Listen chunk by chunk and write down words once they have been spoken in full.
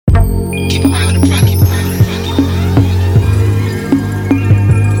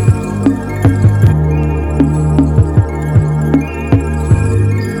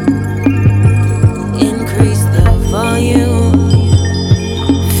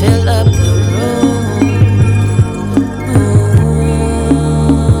fill up the room.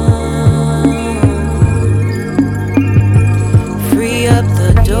 Free up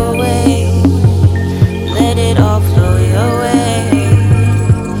the doorway, let it all flow your way.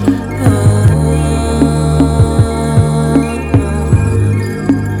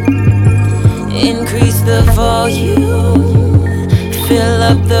 Increase the volume, fill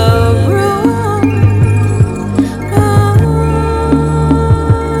up the room.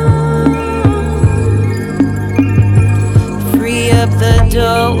 Free up the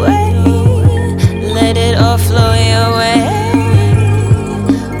doorway, let it all flow your way.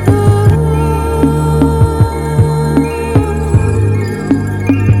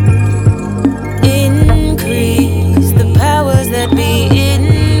 Increase the powers that be,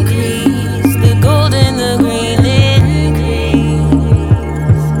 increase the gold and the green.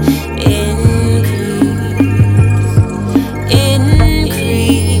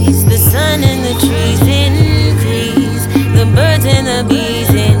 Increase the sun and the trees, increase the birds and the bees,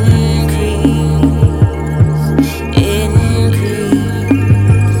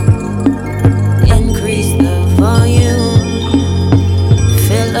 increase the volume,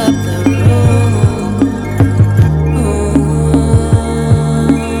 fill up the room.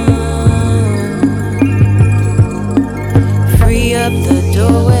 Free up the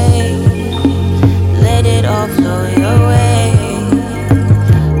doorway, let it all flow your way.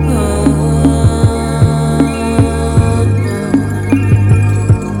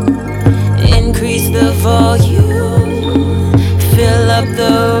 Increase the volume, fill up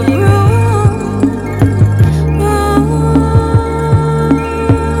the room.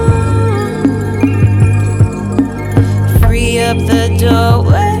 Free up the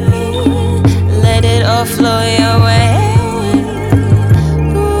doorway, let it all flow your way.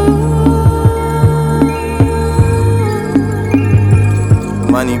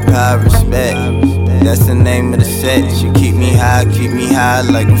 Money, power, respect, that's the name of the set. She keep me high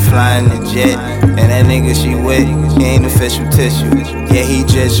like I'm flying a jet. And that nigga she with, he ain't official tissue. Yeah, he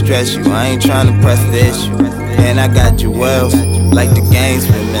just stress you, I ain't tryna press the issue. And I got jewels, like the game's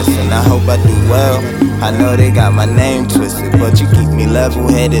been missing. I hope I do well. I know they got my name twisted, but you keep me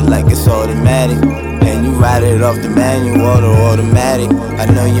level-headed like it's automatic. And you ride it off the manual or the automatic. I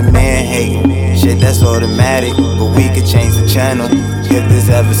know your man hating, shit that's automatic. But we could change the channel if it's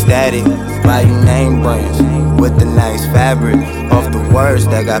ever static. Buy you name brands with the nice fabric, off the words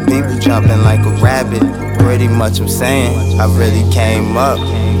that got people jumping like a rabbit. Pretty much I'm saying, I really came up,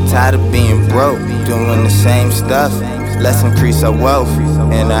 tired of being broke, doing the same stuff. Let's increase our wealth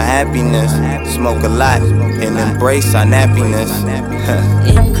and our happiness. Smoke a lot and embrace our nappiness.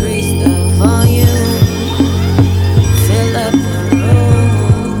 Increase the volume, fill up the room.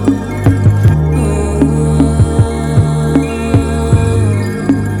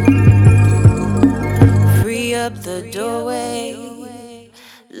 Free up the doorway,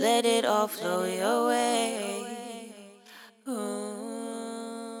 let it all flow your way.